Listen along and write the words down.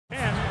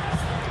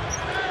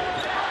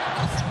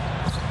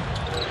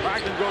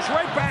Brogdon goes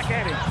right back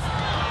at him.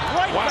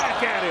 Right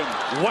back at him.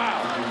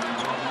 Wow.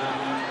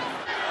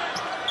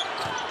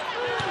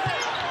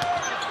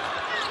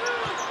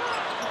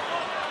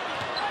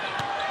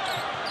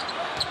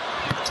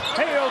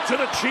 Hail to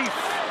the Chief.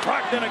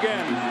 Brogdon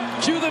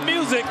again. Cue the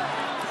music.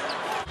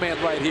 Man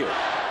right here.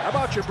 How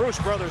about your Bruce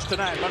brothers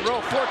tonight?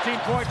 Monroe,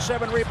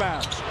 14.7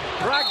 rebounds.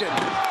 Brogdon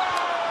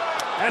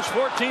has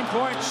 14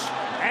 points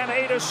and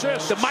 8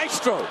 assists. The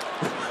maestro.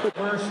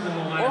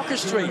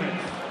 Orchestrate.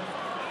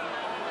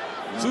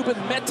 Zubin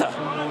Mehta.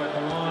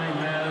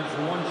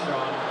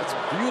 That's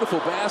beautiful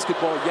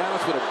basketball.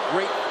 Giannis with a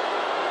great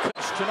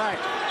tonight.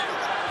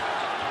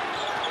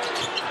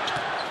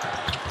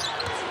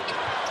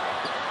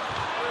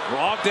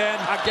 Brogdon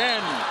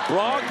again.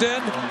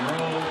 Brogdon.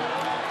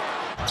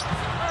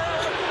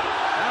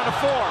 Down to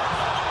 4.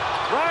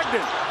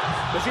 Brogdon.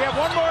 Does he have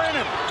one more in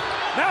him?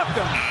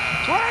 Malcolm.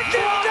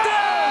 Brogdon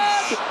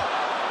does!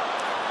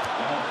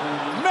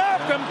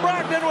 Malcolm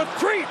Brogdon with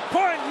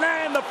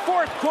 3.9. The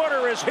fourth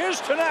quarter is his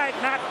tonight.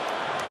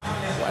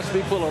 Watch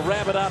me pull a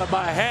rabbit out of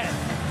my hat.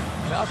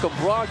 Malcolm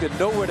Brogdon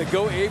nowhere to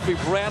go. Avery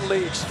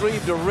Bradley,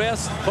 extreme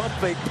duress. Pump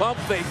fake,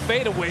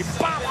 fade away.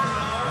 Pop!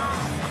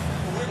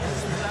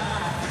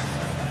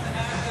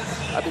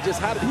 I mean, just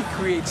how did he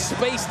create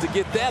space to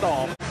get that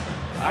off?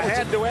 I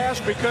had to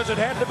ask because it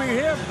had to be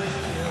him.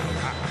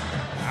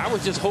 I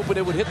was just hoping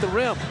it would hit the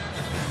rim.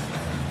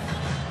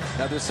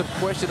 Now there's some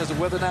question as to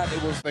whether or not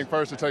it was. I think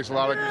first it takes a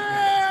lot of